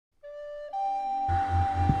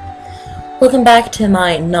Welcome back to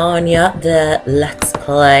my Narnia, the Let's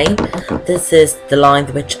Play. This is The Lion,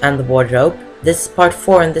 the Witch and the Wardrobe. This is part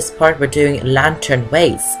 4, and this part we're doing Lantern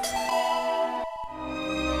Waste.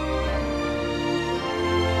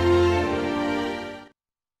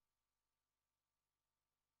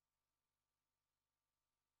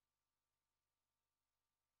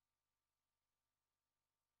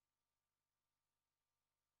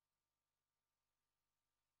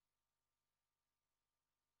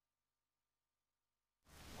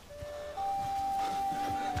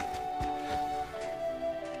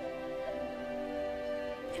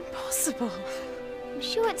 Impossible. I'm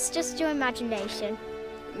sure it's just your imagination.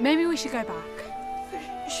 Maybe we should go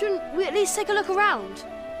back. Shouldn't we at least take a look around?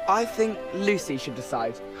 I think Lucy should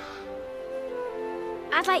decide.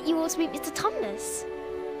 I'd like you all to meet Mr. Tumnus.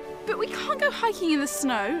 But we can't go hiking in the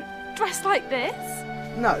snow, dressed like this.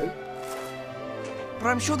 No. But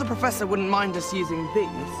I'm sure the professor wouldn't mind us using these.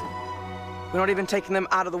 We're not even taking them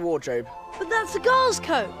out of the wardrobe. But that's a girl's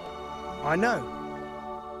coat. I know.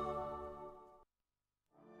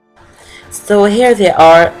 So here they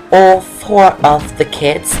are, all 4 of the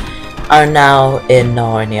kids are now in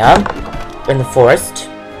Narnia, in the forest,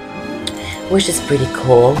 which is pretty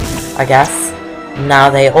cool, I guess. Now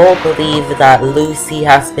they all believe that Lucy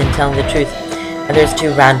has been telling the truth, and there's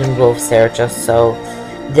 2 random wolves there just so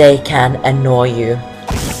they can annoy you,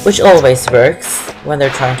 which always works when they're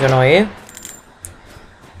trying to annoy you.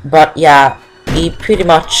 But yeah, he pretty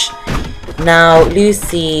much... Now,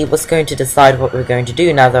 Lucy was going to decide what we're going to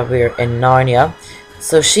do now that we're in Narnia.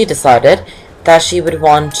 So she decided that she would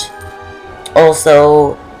want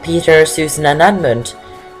also Peter, Susan and Edmund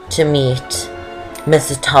to meet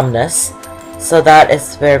Mr. Tumnus. So that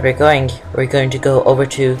is where we're going. We're going to go over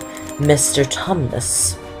to Mr.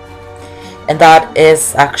 Tumnus. And that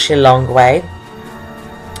is actually a long way.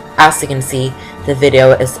 As you can see, the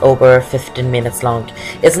video is over 15 minutes long.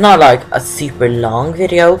 It's not like a super long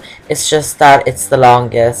video, it's just that it's the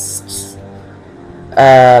longest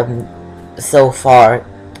so far.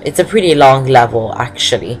 It's a pretty long level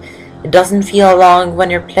actually. It doesn't feel long when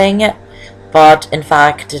you're playing it, but in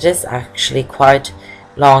fact it is actually quite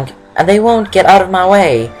long. And they won't get out of my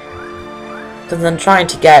way, because I'm trying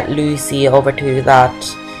to get Lucy over to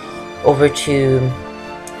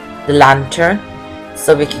the lantern,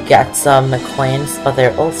 so we could get some coins, but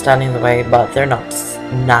they're all standing in the way, but they're not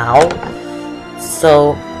now.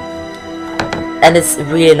 So, and it's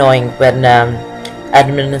really annoying when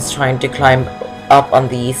Edmund is trying to climb up on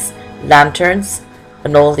these lanterns,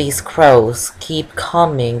 and all these crows keep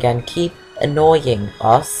coming and keep annoying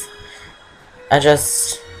us. I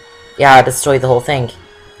just, yeah, destroy the whole thing.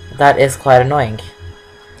 That is quite annoying.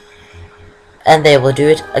 And they will do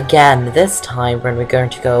it again this time when we're going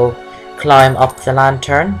to go climb up the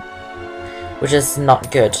lantern, which is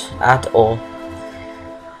not good at all.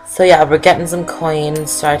 So yeah, we're getting some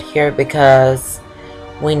coins right here because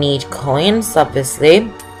we need coins,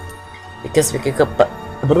 obviously, because we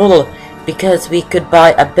could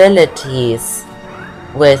buy abilities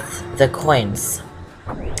with the coins.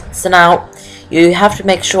 So now you have to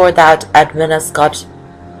make sure that Edmund has got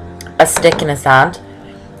a stick in his hand,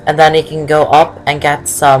 and then he can go up and get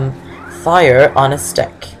some fire on a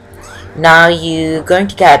stick. Now you're going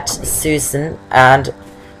to get Susan and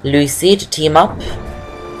Lucy to team up,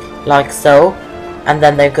 like so, and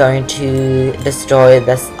then they're going to destroy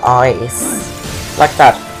this ice, like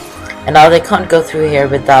that. And now they can't go through here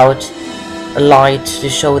without a light to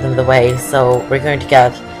show them the way, so we're going to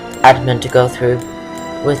get Edmund to go through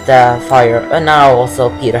with the fire. And now also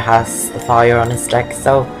Peter has the fire on his stick,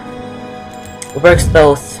 so it works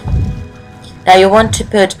both. Now you want to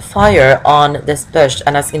put fire on this bush,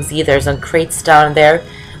 and as you can see there's some crates down there.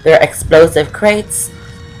 They're explosive crates,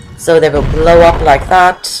 so they will blow up like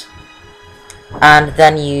that. And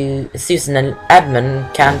then Susan and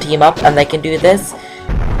Edmund can team up, and they can do this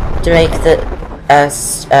to make the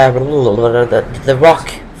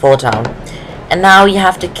rock fall down. And now you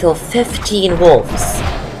have to kill 15 wolves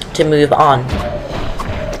to move on.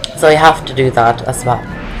 So you have to do that as well.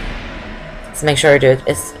 So make sure you do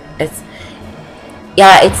it.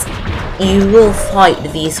 You will fight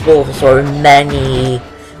these wolves for many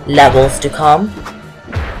levels to come.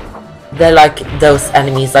 They're like those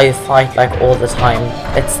enemies that you fight like all the time.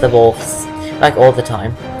 It's the wolves, like all the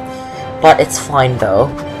time. But it's fine though.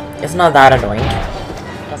 It's not that annoying.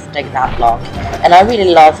 It doesn't take that long. And I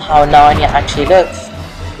really love how Narnia actually looks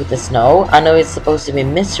with the snow. I know it's supposed to be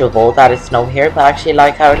miserable that it's snow here, but I actually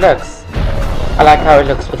like how it looks. I like how it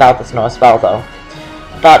looks without the snow as well though.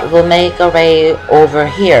 But we'll make our way over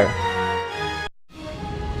here.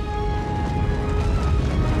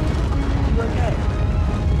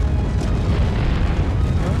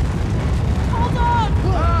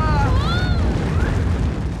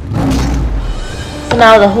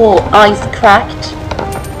 now the whole ice cracked.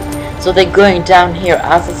 So they're going down here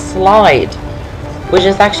as a slide, which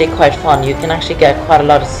is actually quite fun. You can actually get quite a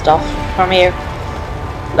lot of stuff from here.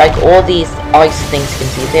 Like all these ice things you can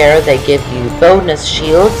see there, they give you bonus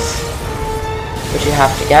shields, which you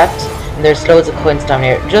have to get. And there's loads of coins down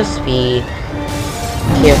here. Just be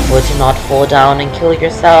careful to not fall down and kill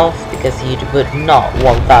yourself, because you would not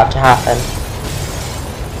want that to happen.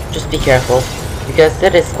 Just be careful, because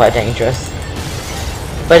it is quite dangerous.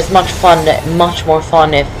 But it's much more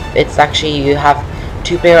fun if it's actually you have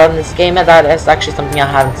 2-player on this game, and that is actually something I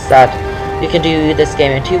haven't said. You can do this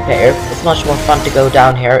game in 2-player. It's much more fun to go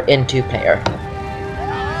down here in 2-player.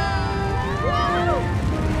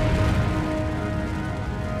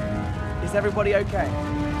 Is everybody okay?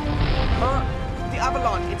 Huh? The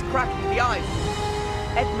avalanche, it's cracking the ice.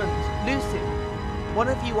 Edmund, Lucy, one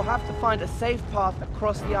of you will have to find a safe path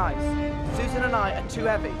across the ice. Susan and I are too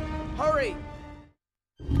heavy. Hurry!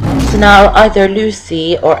 So now either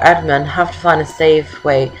Lucy or Edmund have to find a safe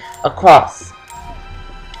way across,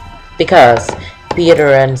 because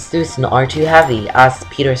Peter and Susan are too heavy, as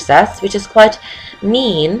Peter says, which is quite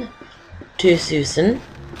mean to Susan,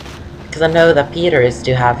 because I know that Peter is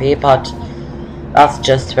too heavy, but that's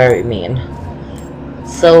just very mean.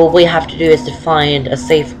 So what we have to do is to find a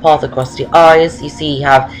safe path across the ice. You see you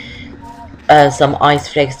have some ice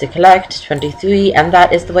flakes to collect, 23, and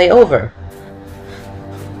that is the way over.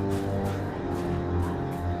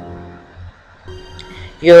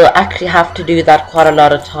 You'll actually have to do that quite a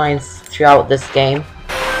lot of times throughout this game,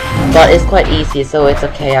 but it's quite easy, so it's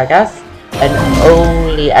okay, I guess. And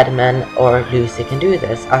only Edmund or Lucy can do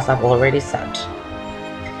this, as I've already said.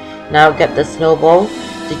 Now get the snowball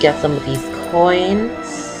to get some of these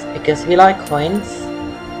coins, because we like coins.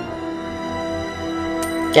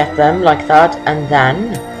 Get them like that, and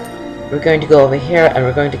then we're going to go over here and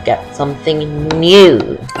we're going to get something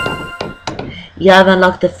new. You have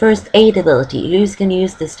unlocked the first aid ability. Lucy can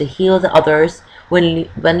use this to heal the others when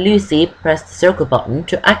Lucy pressed the circle button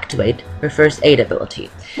to activate her first aid ability.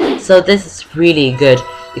 So this is really good.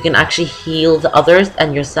 You can actually heal the others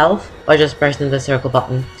and yourself by just pressing the circle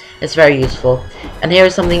button. It's very useful. And here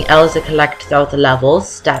is something else to collect throughout the levels,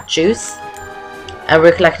 statues. And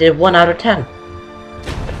we're collected 1 out of 10.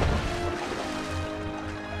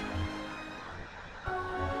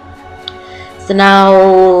 So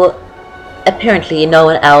now, apparently no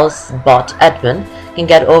one else but Edmund can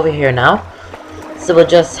get over here now. So we'll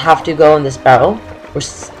just have to go in this barrel, which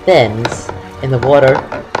spins in the water.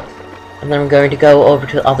 And then we're going to go over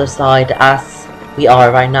to the other side as we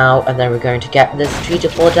are right now. And then we're going to get this tree to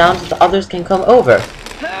fall down so the others can come over.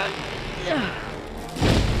 Come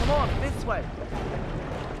on, this way.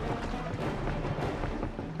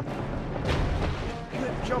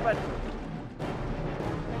 Good job, Edmund.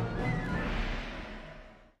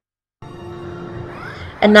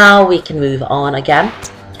 And now we can move on again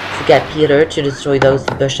to get Peter to destroy those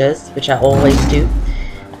bushes, which I always do.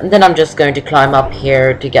 And then I'm just going to climb up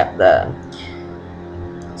here to get the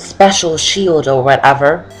special shield or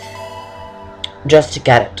whatever, just to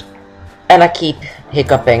get it. And I keep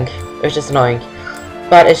hiccuping, which is annoying,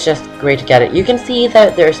 but it's just great to get it. You can see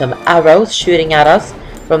that there's some arrows shooting at us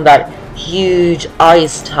from that huge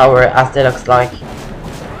ice tower, as it looks like.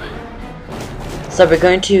 So we're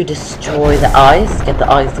going to destroy the ice, get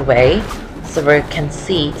the ice away, so we can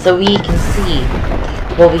see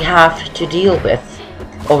what we have to deal with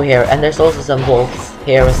over here. And there's also some wolves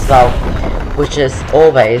here as well, which is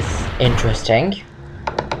always interesting.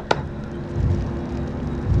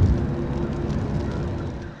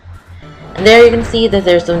 And there you can see that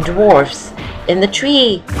there's some dwarfs in the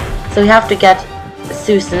tree. So we have to get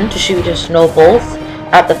Susan to shoot her snowballs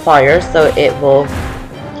at the fire so it will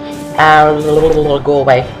go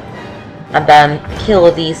away, and then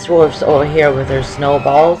kill these dwarfs over here with their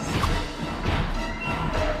snowballs,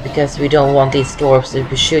 because we don't want these dwarfs to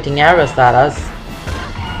be shooting arrows at us,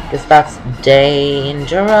 because that's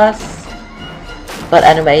dangerous. But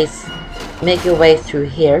anyways, make your way through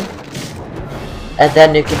here, and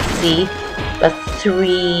then you can see that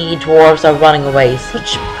 3 dwarves are running away.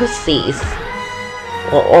 Such pussies,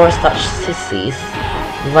 or such sissies,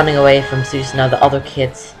 running away from Susan and the other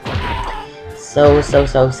kids. So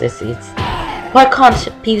sissies. Why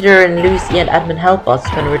can't Peter and Lucy and Edmund help us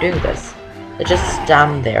when we're doing this? They just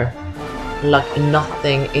stand there like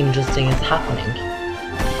nothing interesting is happening.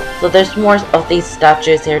 So there's more of these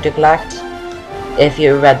statues here to collect. If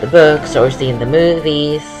you read the books or seen the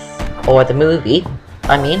movies, or the movie,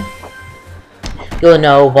 I mean, you'll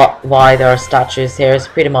know why there are statues here. It's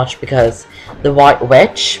pretty much because the White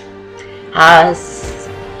Witch has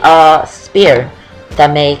a spear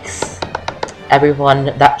that makes everyone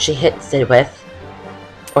that she hits it with,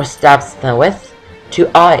 or stabs them with, to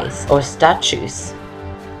eyes or statues,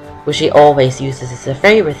 which she always uses as a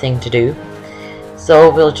favorite thing to do. So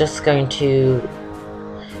we're just going to,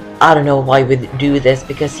 I don't know why we do this,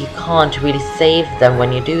 because you can't really save them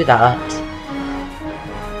when you do that.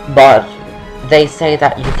 But they say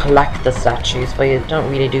that you collect the statues, but you don't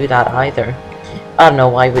really do that either. I don't know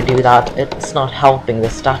why we do that. It's not helping the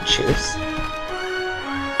statues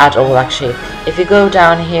at all, actually. If you go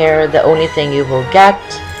down here, the only thing you will get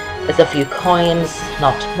is a few coins,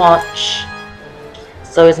 not much.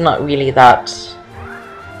 So it's not really that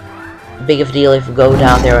big of a deal if you go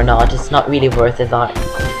down there or not. It's not really worth it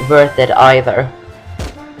either.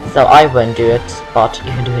 So I wouldn't do it, but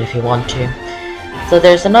you can do it if you want to. So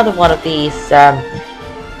there's another one of these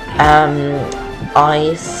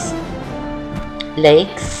ice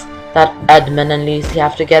lakes that Edmund and Lucy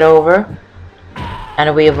have to get over,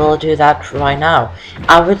 and we will do that right now.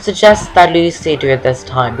 I would suggest that Lucy do it this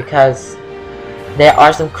time, because there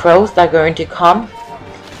are some crows that are going to come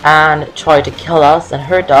and try to kill us and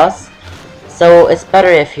hurt us. So it's better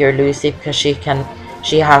if you're Lucy, because she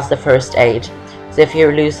has the first aid. So if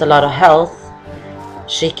you lose a lot of health,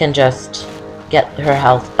 she can just get her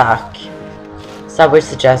health back. So I would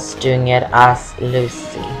suggest doing it as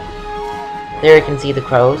Lucy. There you can see the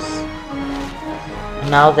crows.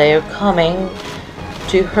 And now they are coming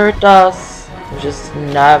to hurt us, which is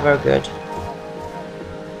never good.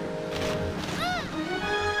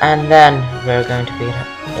 And then we're going to beat her.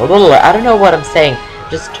 I don't know what I'm saying.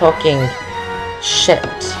 Just talking shit.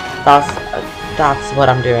 That's what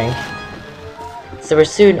I'm doing. So we're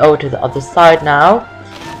soon over to the other side now.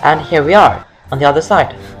 And here we are on the other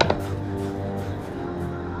side.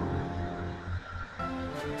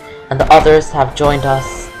 And the others have joined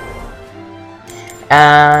us.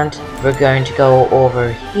 And we're going to go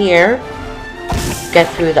over here, get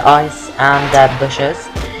through the ice and the bushes.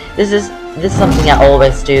 This is something I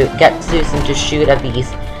always do. Get Susan to shoot at these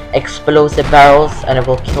explosive barrels and it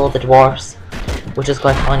will kill the dwarves, which is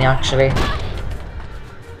quite funny actually,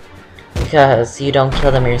 because you don't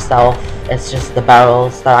kill them yourself. It's just the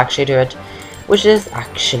barrels that actually do it, which is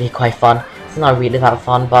actually quite fun. It's not really that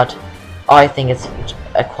fun, but I think it's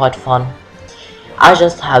quite fun. I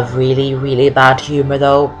just have really bad humor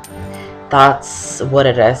though. That's what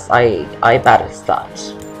it is. I bet it's that.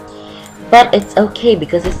 But it's okay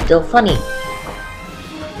because it's still funny.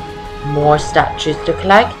 More statues to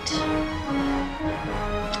collect.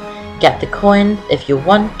 Get the coin if you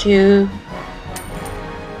want to.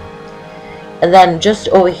 And then just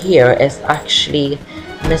over here is actually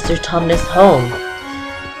Mr. Tumnus' home.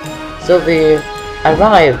 So we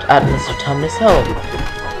arrived at Mr. Tumnus' home,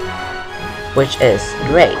 which is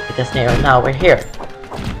great because now we're here.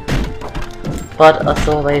 But as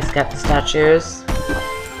always, get the statues.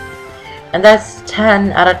 And that's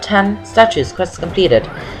 10 out of 10 statues, quest completed.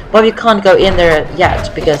 But we can't go in there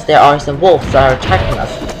yet because there are some wolves that are attacking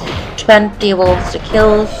us. 20 wolves to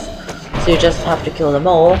kill, so you just have to kill them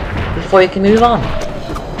all before you can move on.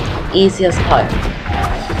 Easy as pie.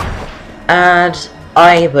 And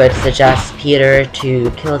I would suggest Peter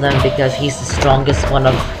to kill them because he's the strongest one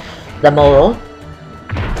of them all.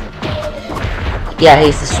 Yeah,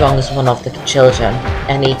 he's the strongest one of the children,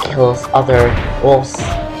 and he kills other wolves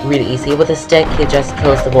really easy. With a stick, he just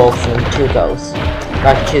kills the wolves in 2 goes.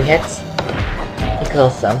 Like 2 hits, he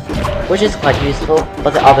kills them, which is quite useful,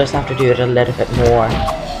 but the others have to do it a little bit more.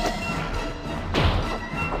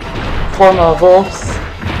 4 more wolves,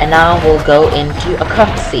 and now we'll go into a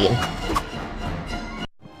cutscene.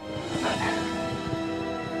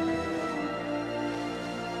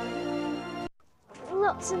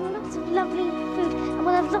 Lots and lots of lovely food, and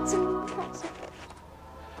we'll have lots and lots of...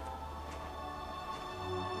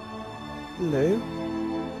 Lou?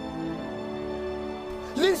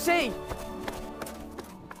 Lucy!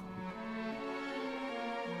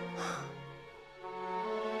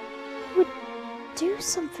 would do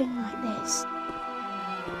something like this.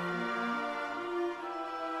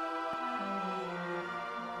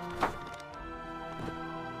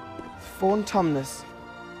 Fawn Tumnus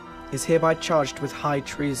is hereby charged with high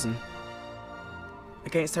treason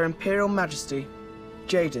against Her Imperial Majesty,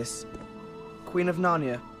 Jadis, Queen of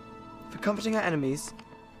Narnia, for comforting her enemies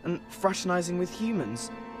and fraternizing with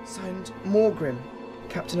humans. Signed, Morgrim,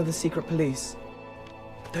 Captain of the Secret Police.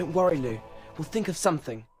 Don't worry, Lou. We'll think of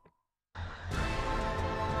something.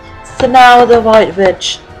 So now the White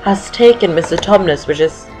Witch has taken Mr. Tumnus, which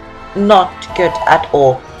is not good at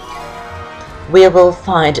all. We will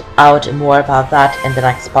find out more about that in the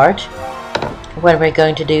next part, when we're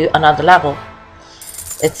going to do another level.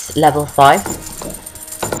 It's level 5.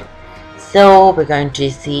 So we're going to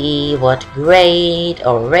see what grade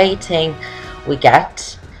or rating we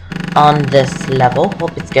get on this level.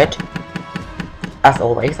 Hope it's good. As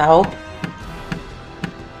always, I hope.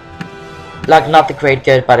 Like, not the grade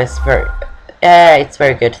good, but it's very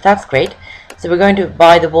good. That's great. So we're going to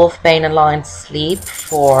buy the Wolfbane and Lion Sleep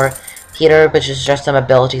for Peter, which is just some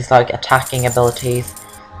abilities like attacking abilities.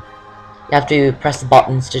 You have to press the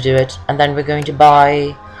buttons to do it. And then we're going to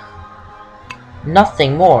buy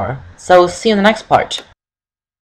nothing more. So see you in the next part.